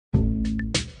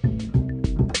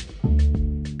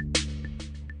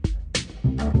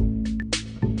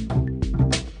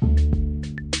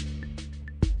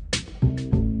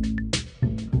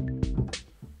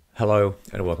Hello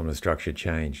and welcome to Structured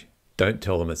Change. Don't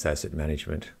tell them it's asset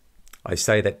management. I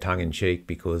say that tongue-in-cheek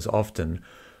because often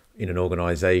in an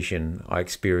organisation I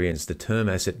experience the term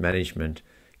asset management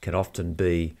can often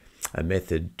be a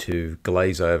method to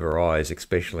glaze over eyes,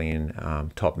 especially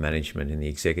in top management in the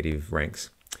executive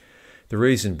ranks. The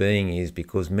reason being is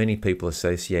because many people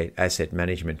associate asset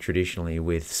management traditionally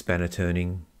with spanner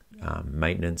turning,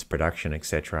 maintenance, production,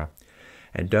 etc.,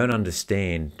 and don't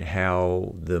understand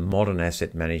how the modern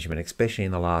asset management, especially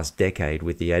in the last decade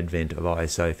with the advent of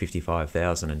ISO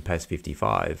 55000 and PAS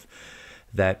 55,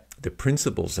 that the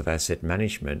principles of asset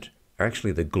management are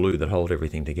actually the glue that hold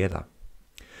everything together.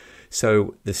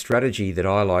 So the strategy that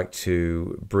I like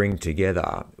to bring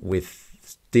together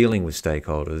with dealing with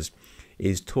stakeholders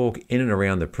is talk in and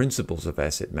around the principles of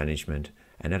asset management,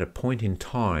 and at a point in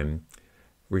time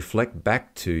reflect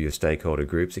back to your stakeholder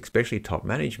groups, especially top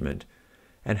management,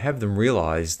 and have them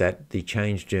realize that the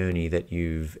change journey that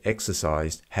you've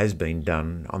exercised has been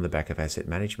done on the back of asset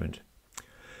management.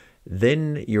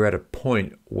 Then you're at a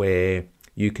point where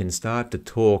you can start to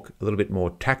talk a little bit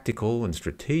more tactical and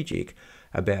strategic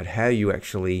about how you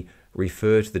actually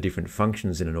refer to the different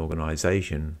functions in an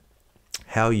organization,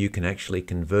 how you can actually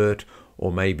convert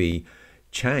or maybe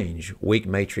change weak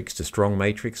matrix to strong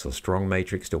matrix or strong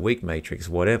matrix to weak matrix,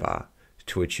 whatever,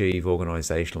 to achieve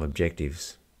organizational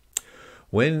objectives.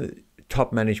 When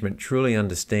top management truly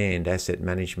understand asset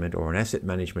management, or an asset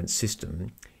management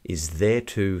system is there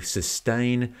to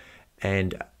sustain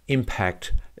and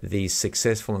impact the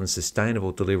successful and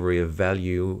sustainable delivery of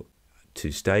value to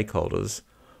stakeholders,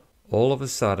 all of a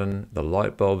sudden the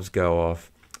light bulbs go off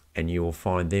and you will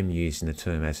find them using the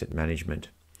term asset management.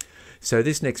 So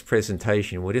this next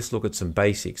presentation, we'll just look at some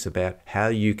basics about how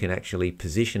you can actually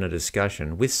position a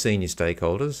discussion with senior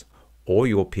stakeholders or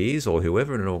your peers or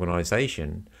whoever in an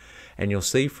organization, and you'll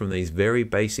see from these very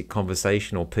basic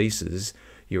conversational pieces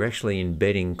you're actually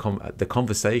embedding the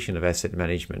conversation of asset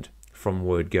management from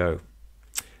word go.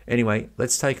 Anyway,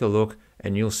 let's take a look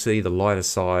and you'll see the lighter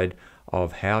side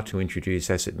of how to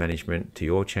introduce asset management to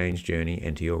your change journey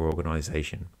and to your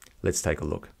organization. Let's take a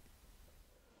look.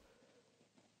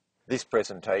 This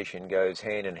presentation goes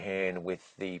hand in hand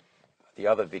with the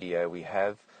other video we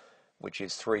have, which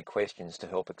is 3 questions to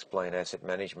help explain asset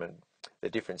management. The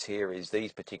difference here is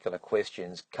these particular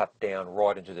questions cut down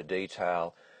right into the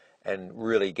detail and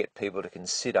really get people to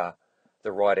consider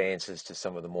the right answers to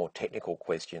some of the more technical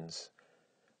questions.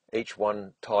 Each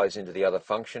one ties into the other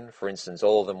function. For instance,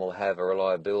 all of them will have a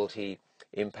reliability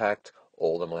impact,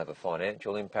 all of them will have a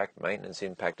financial impact, maintenance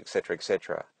impact, etc.,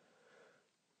 etc.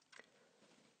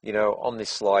 You know, on this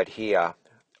slide here,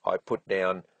 I put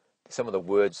down some of the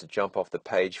words that jump off the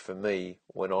page for me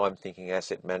when I'm thinking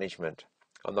asset management.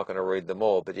 I'm not going to read them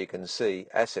all, but you can see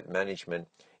asset management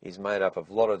is made up of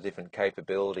a lot of different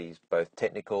capabilities, both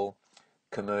technical,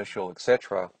 commercial,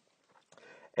 etc.,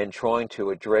 and trying to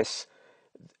address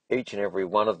each and every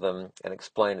one of them and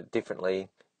explain it differently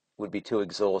would be too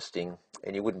exhausting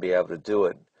and you wouldn't be able to do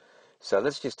it. So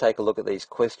let's just take a look at these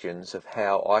questions of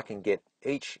how I can get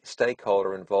each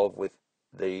stakeholder involved with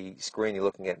the screen you're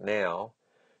looking at now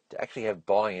to actually have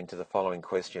buy-in to the following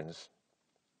questions.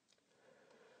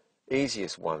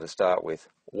 Easiest one to start with,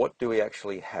 what do we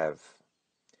actually have?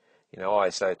 You know, I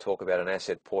talk about an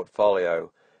asset portfolio,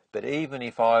 but even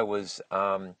if I was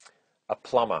a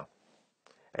plumber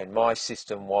and my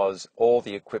system was all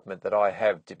the equipment that I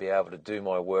have to be able to do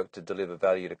my work to deliver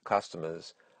value to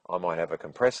customers, I might have a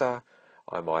compressor,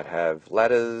 I might have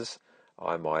ladders,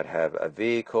 I might have a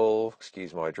vehicle,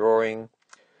 excuse my drawing,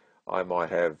 I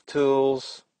might have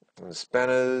tools and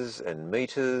spanners and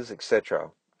meters, etc.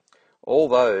 All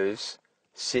those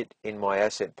sit in my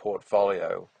asset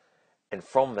portfolio, and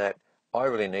from that I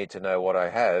really need to know what I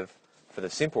have, for the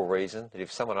simple reason that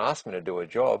if someone asks me to do a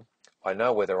job, I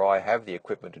know whether I have the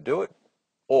equipment to do it,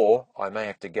 or I may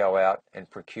have to go out and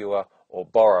procure or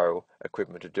borrow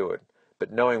equipment to do it.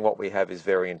 But knowing what we have is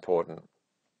very important.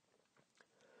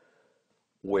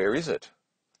 Where is it?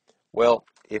 Well,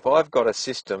 if I've got a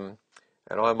system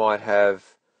and I might have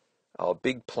a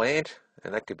big plant,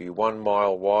 and that could be 1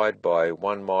 mile wide by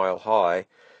 1 mile high,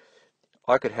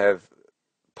 I could have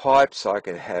pipes, I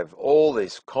could have all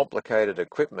this complicated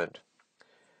equipment.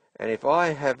 And if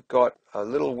I have got a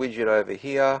little widget over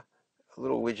here, a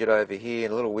little widget over here,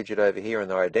 and a little widget over here,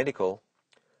 and they're identical,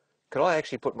 could I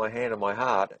actually put my hand on my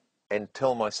heart and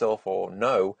tell myself or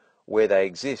know where they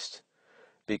exist?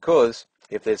 Because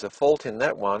if there's a fault in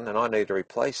that one and I need to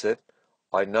replace it,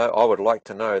 I would like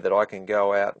to know that I can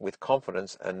go out with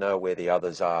confidence and know where the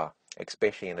others are,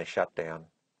 especially in a shutdown.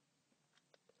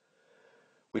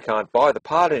 We can't buy the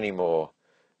part anymore.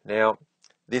 Now,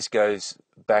 This goes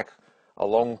back a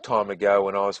long time ago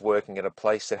when I was working at a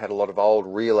place that had a lot of old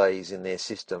relays in their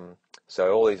system.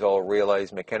 So all these old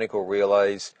relays, mechanical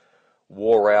relays,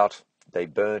 wore out, they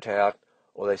burnt out,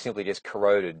 or they simply just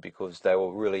corroded because they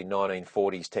were really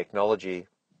 1940s technology.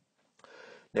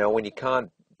 Now, when you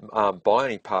can't buy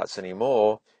any parts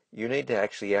anymore, you need to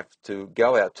actually have to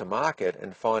go out to market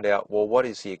and find out, well, what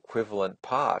is the equivalent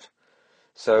part?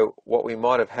 So what we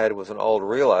might have had was an old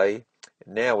relay.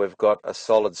 Now we've got a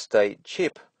solid state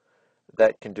chip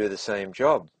that can do the same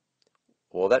job.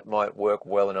 Well, that might work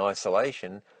well in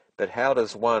isolation, but how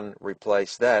does one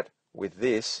replace that with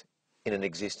this in an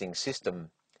existing system?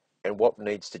 And what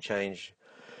needs to change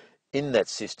in that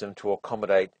system to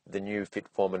accommodate the new fit,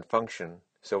 form and function?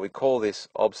 So we call this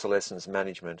obsolescence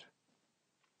management.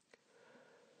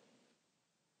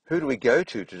 Who do we go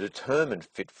to determine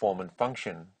fit, form and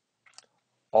function?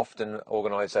 Often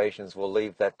organisations will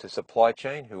leave that to supply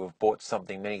chain, who have bought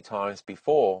something many times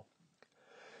before.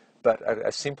 But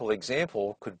a simple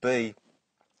example could be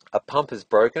a pump is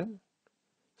broken.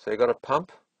 So you've got a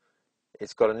pump,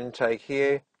 it's got an intake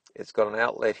here, it's got an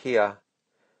outlet here.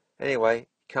 Anyway, you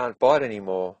can't buy it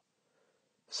anymore.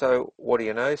 So what do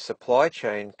you know? Supply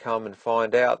chain come and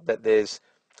find out that there's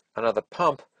another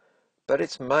pump, but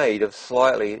it's made of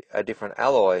slightly a different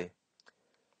alloy.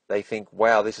 They think,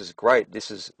 wow, this is great,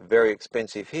 this is very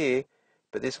expensive here,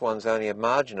 but this one's only a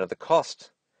margin of the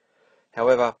cost.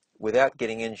 However, without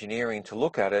getting engineering to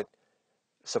look at it,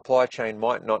 supply chain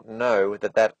might not know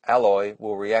that that alloy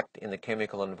will react in the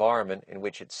chemical environment in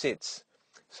which it sits.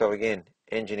 So again,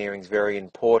 engineering is very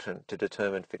important to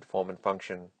determine fit, form and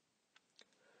function.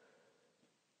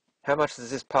 How much does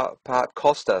this part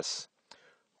cost us?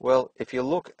 Well, if you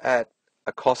look at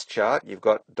a cost chart, you've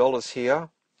got dollars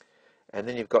here, and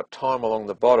then you've got time along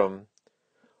the bottom.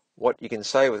 What you can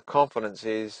say with confidence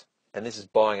is, and this is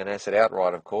buying an asset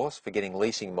outright, of course, for getting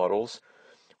leasing models,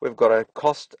 we've got a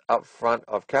cost up front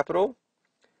of capital,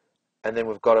 and then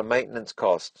we've got a maintenance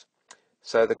cost.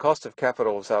 So the cost of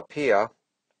capital is up here,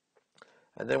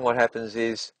 and then what happens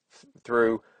is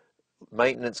through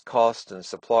maintenance costs and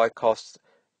supply costs,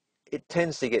 it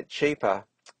tends to get cheaper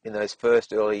in those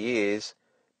first early years,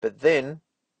 but then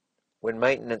when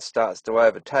maintenance starts to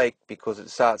overtake because it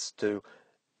starts to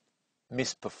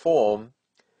misperform,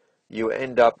 you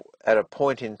end up at a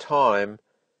point in time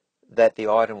that the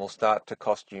item will start to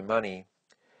cost you money.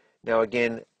 Now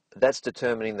again, that's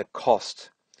determining the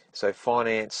cost. So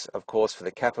finance, of course, for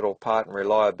the capital part and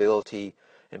reliability,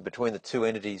 and between the two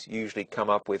entities usually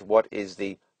come up with what is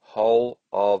the whole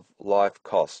of life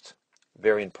cost.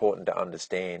 Very important to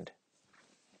understand.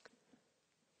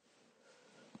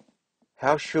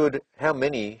 How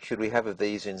many should we have of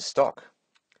these in stock?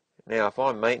 Now, if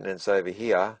I'm maintenance over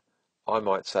here, I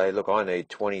might say, look, I need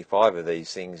 25 of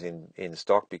these things in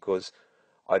stock because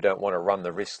I don't want to run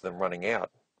the risk of them running out.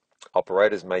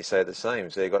 Operators may say the same.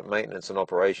 So you've got maintenance and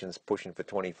operations pushing for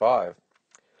 25.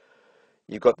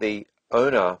 You've got the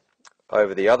owner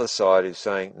over the other side who's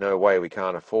saying, no way, we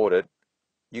can't afford it.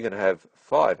 You can have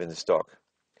 5 in stock.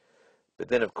 But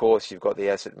then, of course, you've got the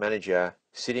asset manager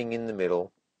sitting in the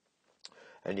middle,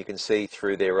 and you can see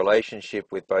through their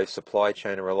relationship with both supply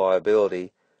chain and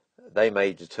reliability, they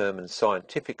may determine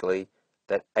scientifically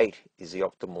that 8 is the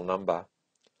optimal number.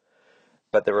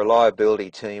 But the reliability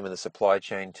team and the supply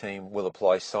chain team will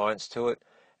apply science to it,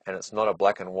 and it's not a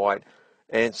black and white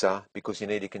answer, because you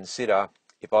need to consider,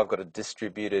 if I've got a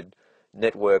distributed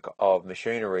network of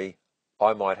machinery,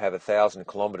 I might have 1,000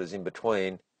 kilometres in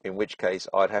between, in which case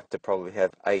I'd have to probably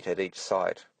have 8 at each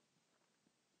site.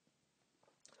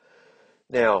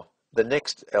 Now, the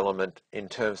next element in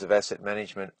terms of asset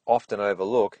management often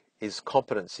overlooked is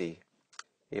competency.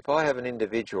 If I have an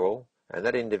individual and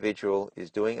that individual is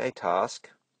doing a task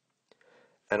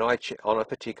and on a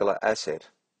particular asset,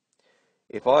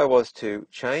 if I was to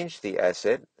change the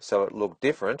asset so it looked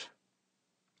different,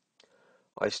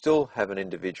 I still have an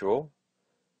individual,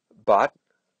 but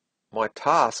my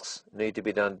tasks need to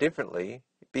be done differently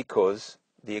because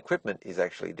the equipment is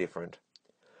actually different.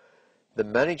 The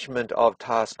management of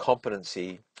task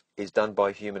competency is done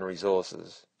by human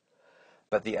resources,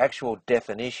 but the actual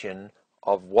definition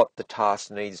of what the task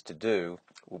needs to do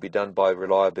will be done by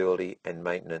reliability and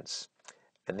maintenance.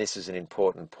 And this is an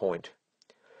important point.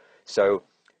 So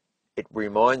it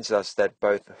reminds us that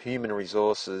both human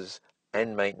resources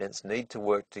and maintenance need to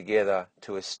work together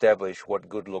to establish what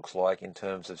good looks like in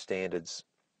terms of standards.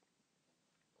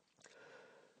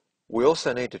 We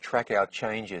also need to track our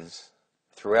changes.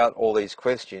 Throughout all these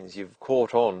questions, you've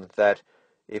caught on that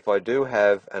if I do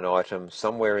have an item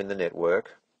somewhere in the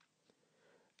network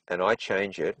and I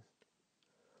change it,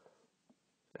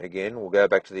 Again, we'll go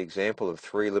back to the example of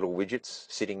 3 little widgets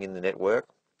sitting in the network,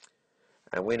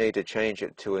 and we need to change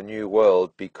it to a new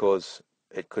world because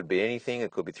it could be anything.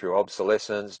 It could be through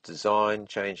obsolescence, design,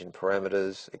 change in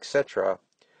parameters, etc.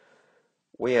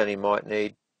 We only might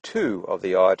need 2 of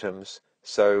the items,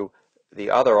 so the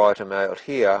other item out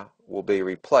here will be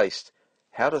replaced.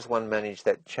 How does one manage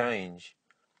that change?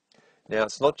 Now,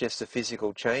 it's not just the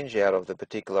physical change out of the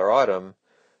particular item.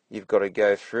 You've got to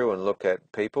go through and look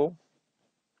at people,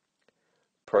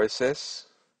 process,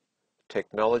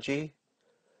 technology.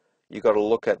 You've got to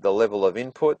look at the level of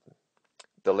input,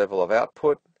 the level of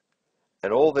output,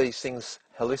 and all these things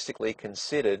holistically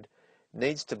considered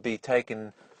needs to be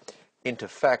taken into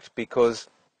fact, because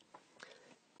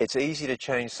it's easy to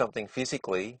change something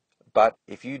physically, but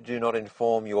if you do not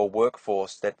inform your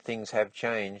workforce that things have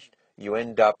changed, you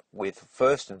end up with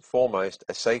first and foremost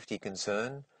a safety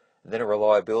concern, then a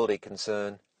reliability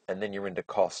concern, and then you're into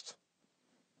cost.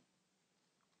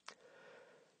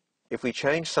 If we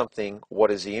change something, what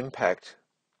is the impact?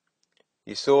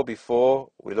 You saw before,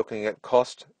 we're looking at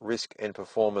cost, risk, and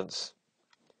performance.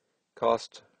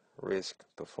 Cost, risk,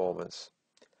 performance.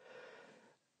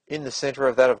 In the center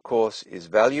of that, of course, is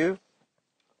value.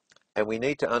 And we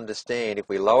need to understand, if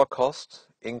we lower cost,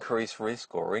 increase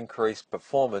risk, or increase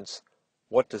performance,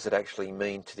 what does it actually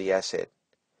mean to the asset?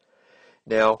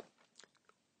 Now,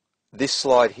 this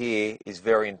slide here is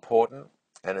very important,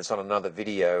 and it's on another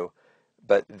video,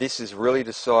 but this is really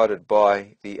decided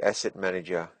by the asset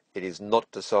manager. It is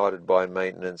not decided by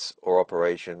maintenance or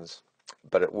operations,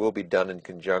 but it will be done in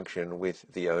conjunction with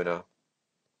the owner.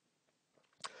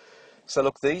 So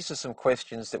look, these are some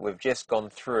questions that we've just gone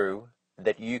through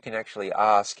that you can actually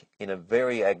ask in a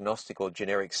very agnostic or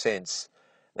generic sense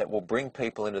that will bring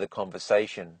people into the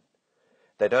conversation.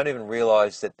 They don't even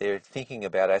realize that they're thinking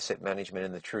about asset management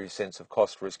in the true sense of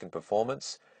cost, risk, and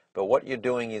performance. But what you're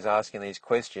doing is asking these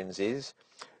questions is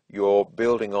you're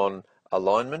building on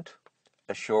alignment,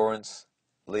 assurance,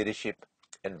 leadership,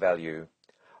 and value.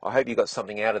 I hope you got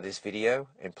something out of this video,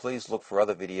 and please look for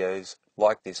other videos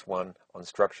like this one on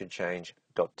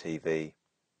structuredchange.tv.